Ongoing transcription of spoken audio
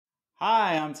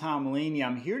Hi, I'm Tom Mulaney.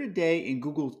 I'm here today in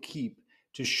Google Keep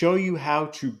to show you how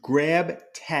to grab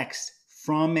text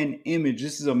from an image.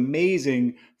 This is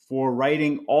amazing for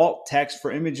writing alt text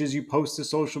for images you post to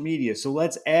social media. So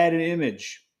let's add an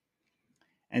image.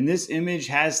 And this image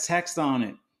has text on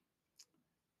it.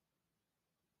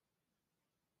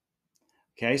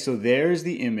 Okay, so there's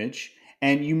the image.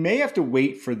 And you may have to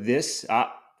wait for this.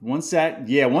 Once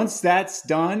that's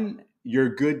done,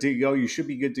 you're good to go. You should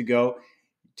be good to go.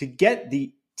 To get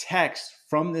the text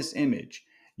from this image,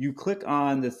 you click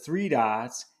on the three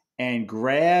dots and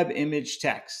grab image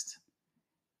text.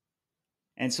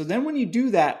 And so then when you do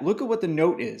that, look at what the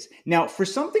note is. Now, for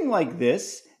something like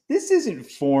this isn't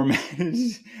formatted.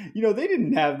 They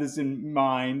didn't have this in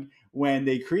mind when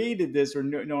they created this or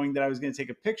knowing that I was going to take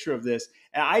a picture of this.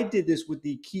 And I did this with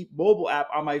the Keep mobile app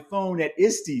on my phone at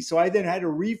ISTE. So I then had to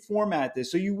reformat this.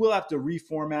 So you will have to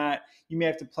reformat. You may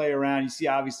have to play around. You see,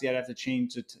 obviously, I'd have to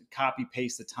change to copy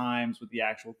paste the times with the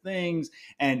actual things.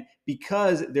 And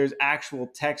because there's actual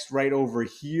text right over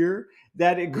here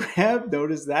that it grabbed,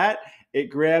 notice that it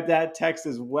grabbed that text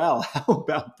as well. How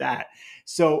about that?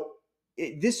 So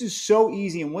this is so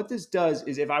easy. And what this does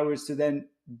is if I was to then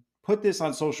put this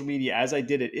on social media as I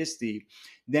did at ISTE,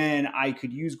 then I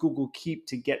could use Google Keep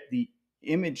to get the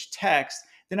image text.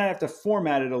 Then I'd have to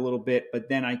format it a little bit, but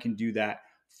then I can do that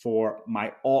for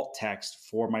my alt text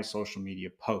for my social media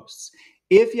posts.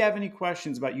 If you have any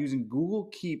questions about using Google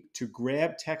Keep to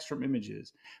grab text from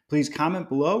images, please comment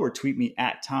below or tweet me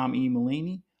at Tom E.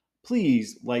 Mulaney.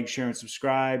 Please like, share, and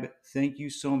subscribe. Thank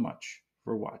you so much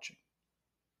for watching.